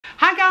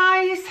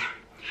ladies,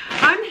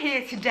 I'm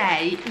here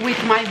today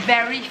with my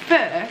very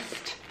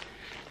first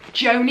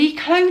Joanie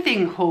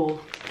clothing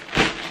haul.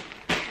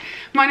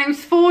 My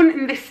name's Fawn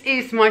and this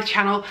is my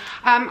channel.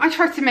 I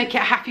try to make it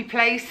a happy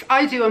place.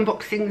 I do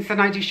unboxings and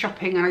I do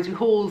shopping and I do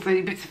hauls and I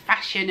do bits of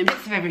fashion and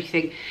bits of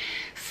everything.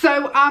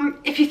 So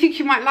if you think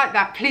you might like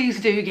that, please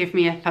do give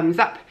me a thumbs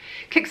up,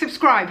 click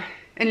subscribe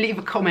and leave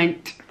a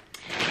comment.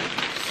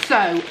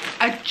 So,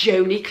 a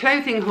Joanie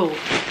clothing haul.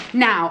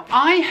 Now,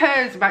 I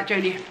heard about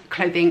Joanie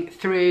clothing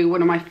through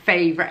one of my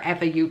favourite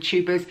ever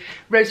YouTubers,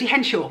 Rosie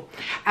Henshaw.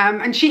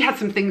 And she had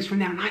some things from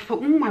there and I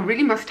thought, I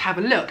really must have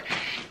a look.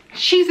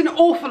 She's an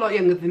awful lot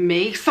younger than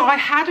me, so I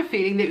had a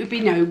feeling that it would be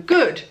no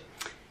good.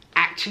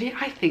 Actually,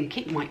 I think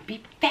it might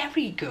be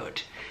very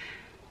good.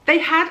 They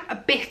had a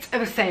bit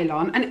of a sale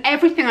on and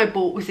everything I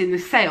bought was in the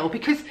sale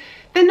because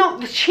they're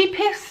not the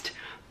cheapest,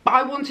 but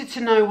I wanted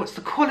to know what's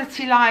the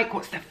quality like,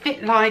 what's the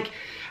fit like,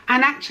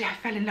 and actually I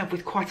fell in love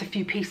with quite a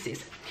few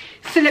pieces.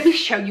 So let me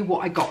show you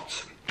what I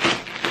got.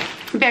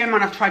 Bear in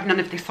mind I've tried none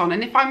of this on,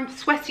 and if I'm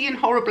sweaty and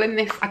horrible in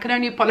this, I can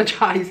only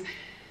apologise.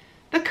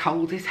 The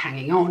cold is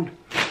hanging on.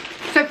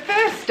 So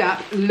first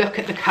up, look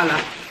at the colour.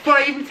 Before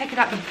I even take it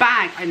out the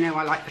bag, I know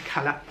I like the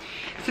colour.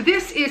 So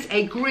this is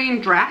a green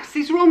dress.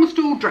 These are almost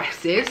all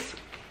dresses.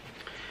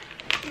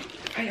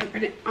 I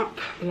open it up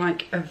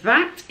like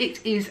that.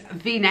 It is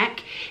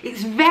V-neck.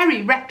 It's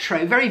very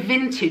retro, very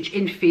vintage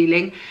in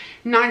feeling.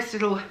 Nice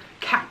little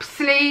cap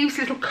sleeves,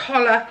 little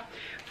collar,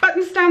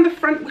 buttons down the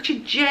front which are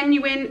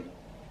genuine,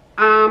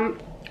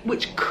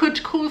 which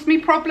could cause me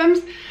problems.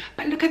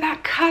 But look at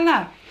that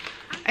colour.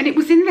 And it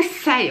was in the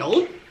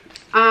sale.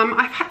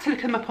 I've had to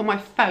look them up on my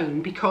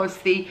phone because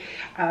the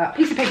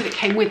piece of paper that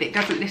came with it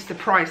doesn't list the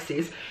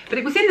prices, but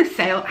it was in the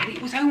sale and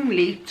it was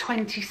only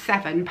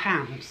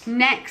 £27.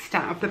 Next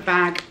out of the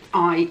bag,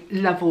 I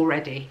love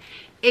already.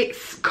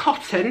 It's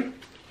cotton,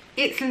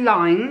 it's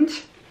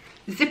lined,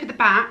 zip at the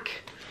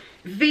back,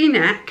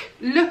 V-neck.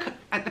 Look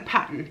at the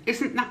pattern,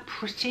 isn't that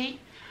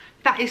pretty?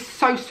 That is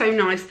so, so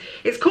nice.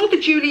 It's called the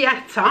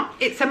Giulietta.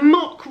 It's a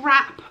mock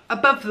wrap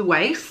above the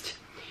waist.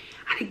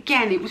 And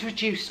again, it was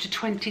reduced to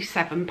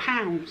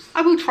 £27.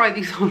 I will try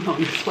these all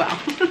on as well.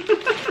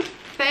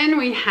 Then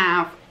we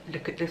have,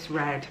 look at this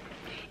red.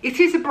 It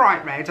is a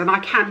bright red and I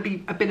can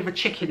be a bit of a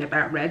chicken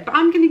about red, but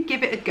I'm going to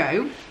give it a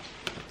go.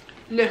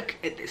 Look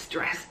at this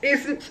dress.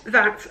 Isn't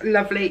that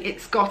lovely?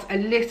 It's got a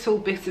little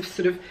bit of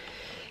sort of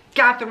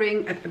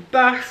gathering at the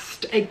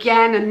bust.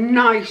 Again, a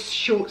nice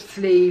short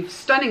sleeve,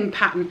 stunning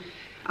pattern,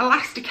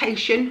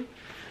 elastication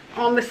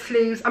on the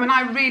sleeves. I mean,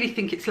 I really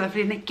think it's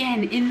lovely, and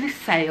again in the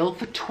sale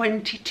for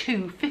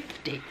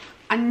 £22.50.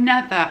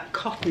 Another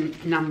cotton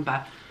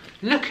number.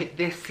 Look at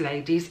this,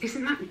 ladies,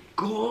 isn't that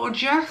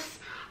gorgeous?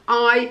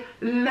 I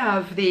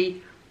love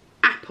the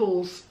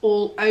apples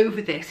all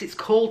over this. It's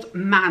called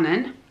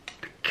Manon.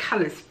 The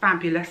colour's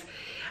fabulous.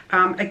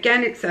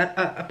 Again, it's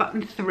a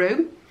button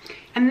through.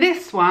 And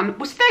this one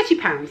was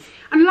 £30.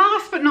 And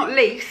last but not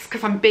least,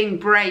 because I'm being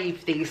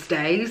brave these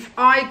days,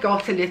 I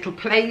got a little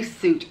play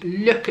suit.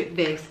 Look at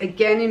this,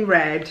 again in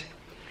red.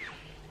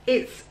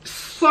 It's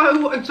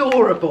so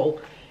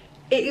adorable.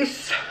 It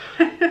is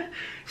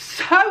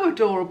so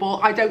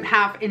adorable. I don't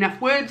have enough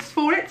words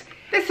for it.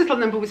 This little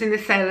number was in the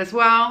sale as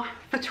well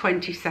for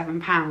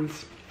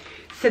 £27.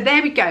 So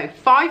there we go,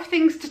 5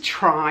 things to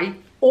try,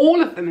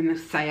 all of them in the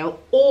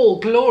sale, all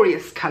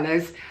glorious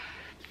colours.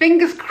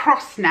 Fingers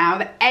crossed now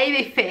that A,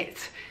 they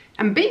fit,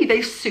 and B,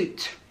 they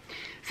suit.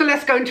 So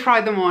let's go and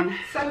try them on.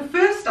 So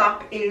first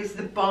up is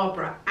the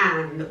Barbara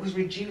Ann that was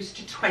reduced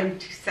to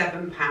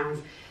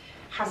 £27.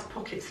 Has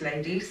pockets,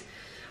 ladies.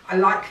 I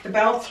like the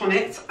belt on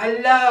it. I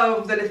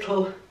love the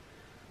little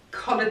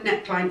collared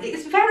neckline. It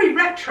is very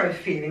retro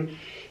feeling.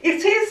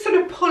 It is sort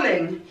of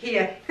pulling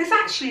here. There's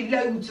actually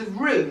loads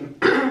of room.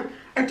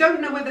 I don't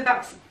know whether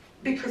that's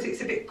because it's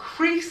a bit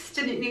creased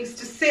and it needs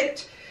to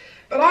sit,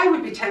 but I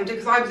would be tempted,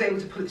 because I was able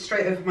to pull it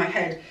straight over my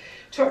head,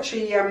 to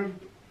actually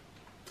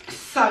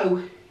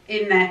sew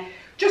in there,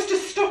 just to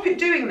stop it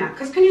doing that.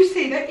 Because can you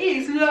see, there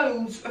is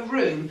loads of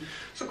room.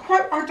 So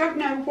I don't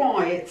know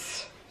why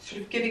it's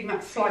sort of giving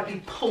that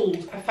slightly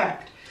pulled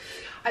effect.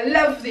 I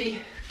love the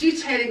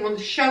detailing on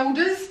the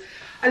shoulders.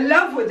 I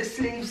love where the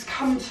sleeves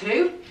come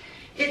to.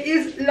 It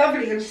is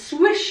lovely and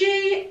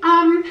swishy.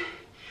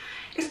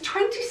 It's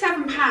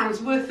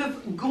 £27 worth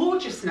of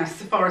gorgeousness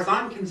as far as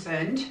I'm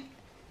concerned.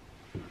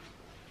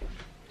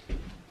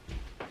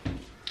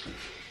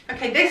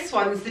 Okay, this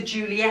one's the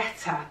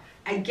Giulietta,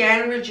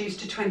 again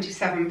reduced to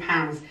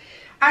 £27.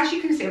 As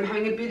you can see, I'm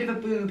having a bit of a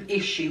boob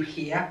issue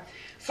here,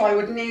 so I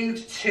would need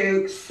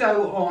to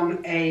sew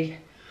on a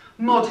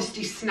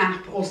modesty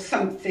snap or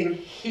something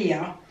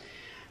here,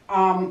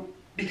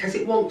 because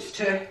it wants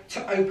to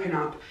open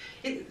up.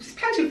 There's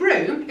plenty of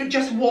room, it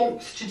just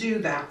wants to do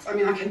that. I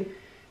mean, I can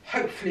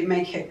hopefully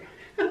make it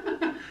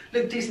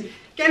look decent.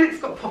 Again, it's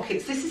got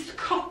pockets. This is the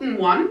cotton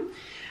one.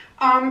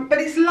 But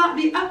it's like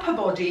the upper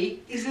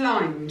body is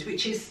lined,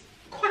 which is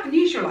quite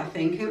unusual, I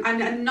think, and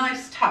a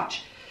nice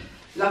touch.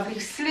 Lovely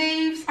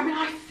sleeves. I mean,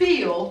 I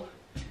feel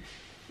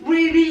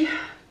really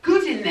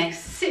good in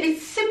this.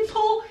 It's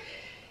simple,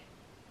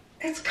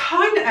 It's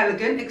kind of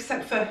elegant,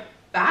 except for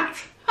that.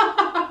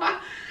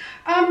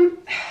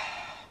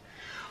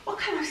 What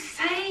can I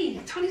say?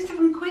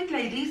 27 quid,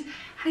 ladies,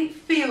 and it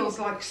feels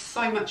like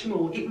so much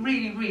more. It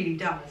really, really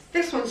does.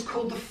 This one's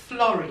called the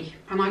Florrie,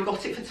 and I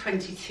got it for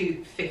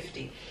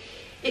 £22.50.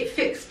 It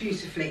fits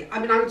beautifully. I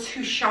mean, I'm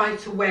too shy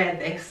to wear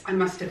this, I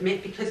must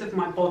admit, because of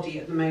my body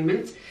at the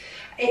moment.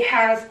 It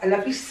has a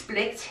lovely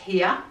split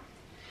here.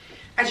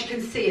 As you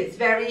can see, it's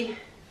very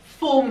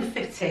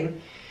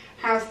form-fitting.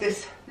 Has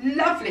this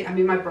lovely, I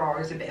mean, my bra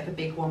is a bit of a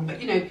big one,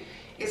 but you know,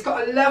 it's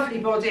got a lovely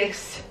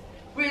bodice,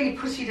 really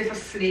pretty little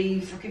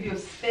sleeves. I'll give you a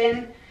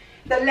spin.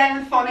 The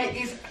length on it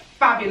is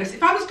fabulous.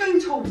 If I was going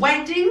to a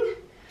wedding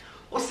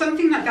or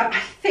something like that, I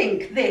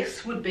think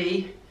this would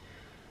be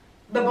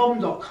the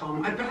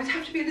bomb.com. But I'd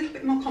have to be a little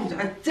bit more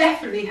confident. I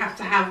definitely have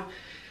to have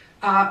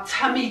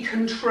tummy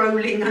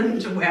controlling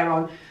underwear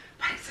on.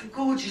 But it's a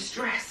gorgeous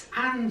dress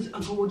and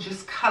a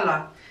gorgeous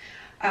colour.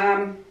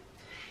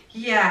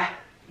 Yeah,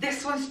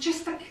 this one's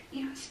just like,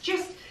 you know, it's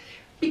just,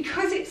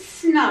 because it's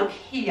snug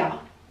here,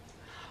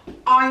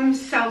 I'm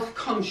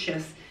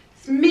self-conscious.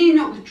 It's me,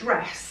 not the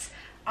dress.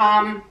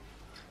 And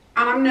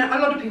I'm not,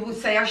 a lot of people would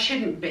say I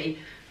shouldn't be,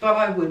 but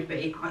I would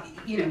be.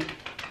 You know,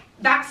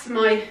 that's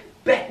my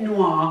bête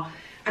noire,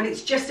 and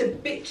it's just a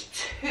bit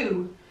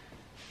too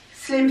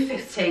slim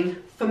fitting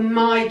for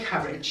my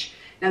courage.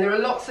 Now, there are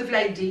lots of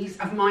ladies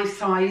of my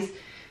size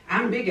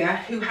and bigger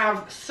who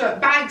have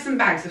bags and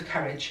bags of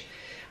courage,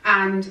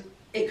 and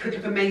it could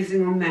look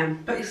amazing on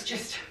them, but it's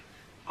just,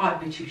 I'd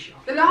be too shy.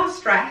 The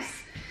last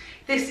dress,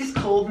 this is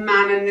called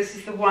Manon. This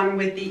is the one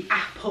with the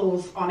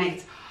apples on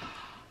it.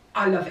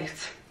 I love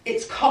it.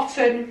 It's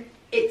cotton.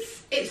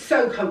 It's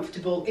so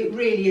comfortable. It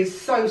really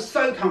is so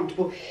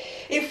comfortable.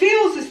 It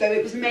feels as though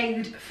it was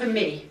made for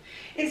me.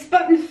 It's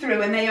buttoned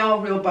through, and they are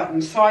real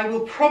buttons, so I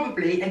will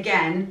probably,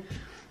 again,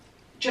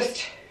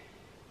 just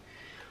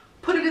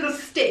put a little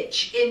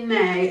stitch in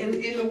there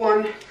in the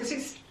one, because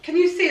it's, can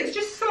you see, it's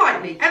just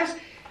slightly,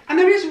 and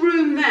there is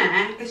room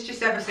there, it's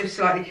just ever so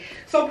slightly.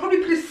 So I'll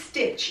probably put a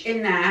stitch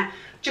in there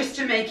just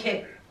to make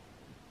it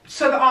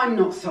so that I'm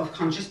not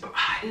self-conscious. But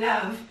I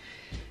love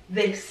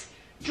this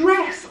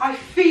dress. I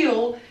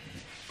feel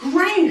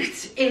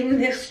great in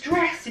this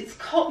dress. It's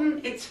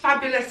cotton, it's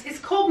fabulous. It's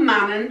called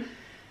Manon,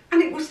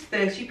 and it was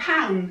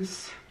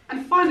 £30.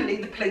 And finally,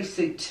 the play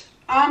suit.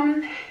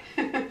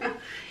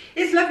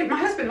 It's lovely. My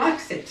husband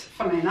likes it,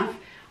 funnily enough.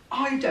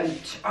 I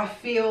don't. I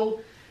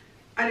feel,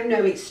 I don't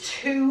know, it's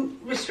too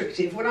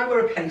restrictive. When I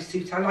wear a play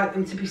suit, I like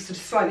them to be sort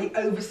of slightly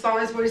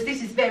oversized, whereas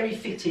this is very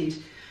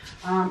fitted.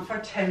 If I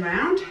turn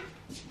around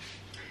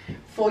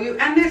for you,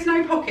 and there's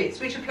no pockets,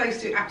 which a play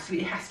suit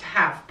absolutely has to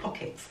have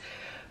pockets.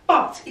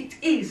 But it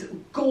is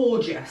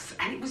gorgeous,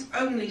 and it was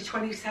only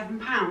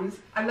 £27.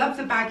 I love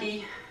the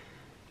baggy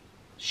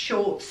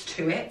shorts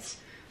to it.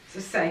 As I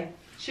say,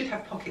 should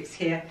have pockets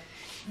here.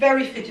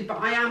 Very fitted,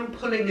 but I am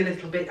pulling a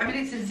little bit. I mean,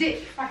 it's a zip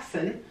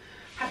fasten.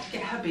 I had to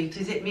get hubby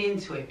to zip me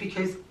into it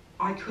because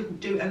I couldn't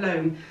do it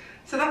alone.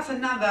 So that's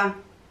another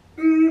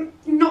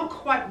not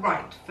quite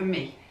right for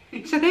me.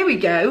 So there we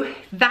go.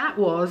 That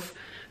was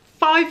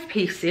 5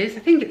 pieces. I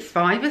think it's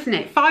 5, isn't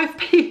it? 5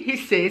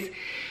 pieces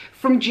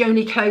from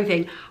Joanie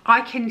Clothing.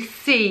 I can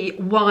see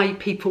why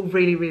people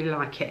really, really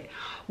like it.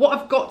 What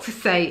I've got to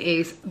say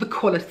is the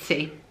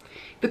quality.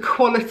 The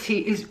quality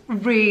is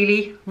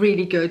really,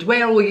 really good.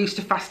 We're all used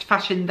to fast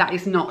fashion. That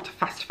is not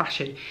fast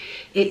fashion.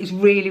 It is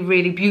really,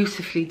 really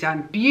beautifully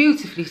done,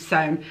 beautifully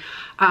sewn.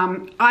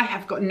 I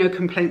have got no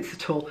complaints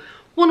at all.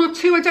 1 or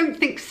 2 I don't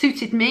think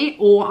suited me,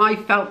 or I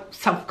felt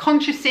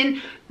self-conscious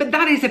in, but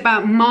that is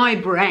about my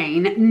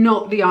brain,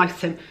 not the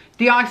item.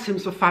 The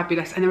items were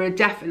fabulous, and there are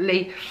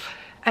definitely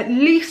at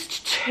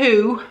least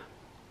 2,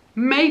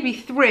 maybe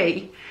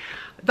 3,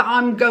 that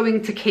I'm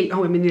going to keep.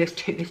 Oh, I mean, there's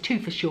two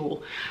for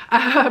sure.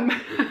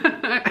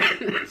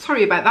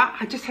 Sorry about that.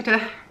 I just had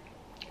a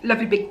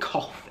lovely big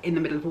cough in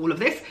the middle of all of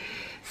this.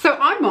 So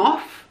I'm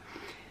off.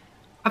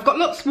 I've got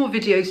lots more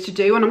videos to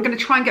do, and I'm going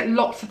to try and get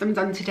lots of them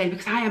done today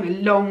because I am a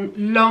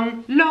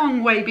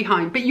long way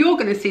behind. But you're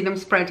going to see them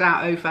spread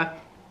out over,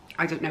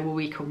 I don't know, a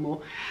week or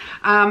more.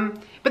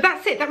 But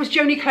that's it. That was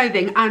Joanie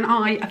Clothing, and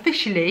I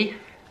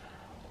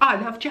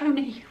love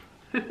Joanie.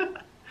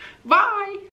 Bye.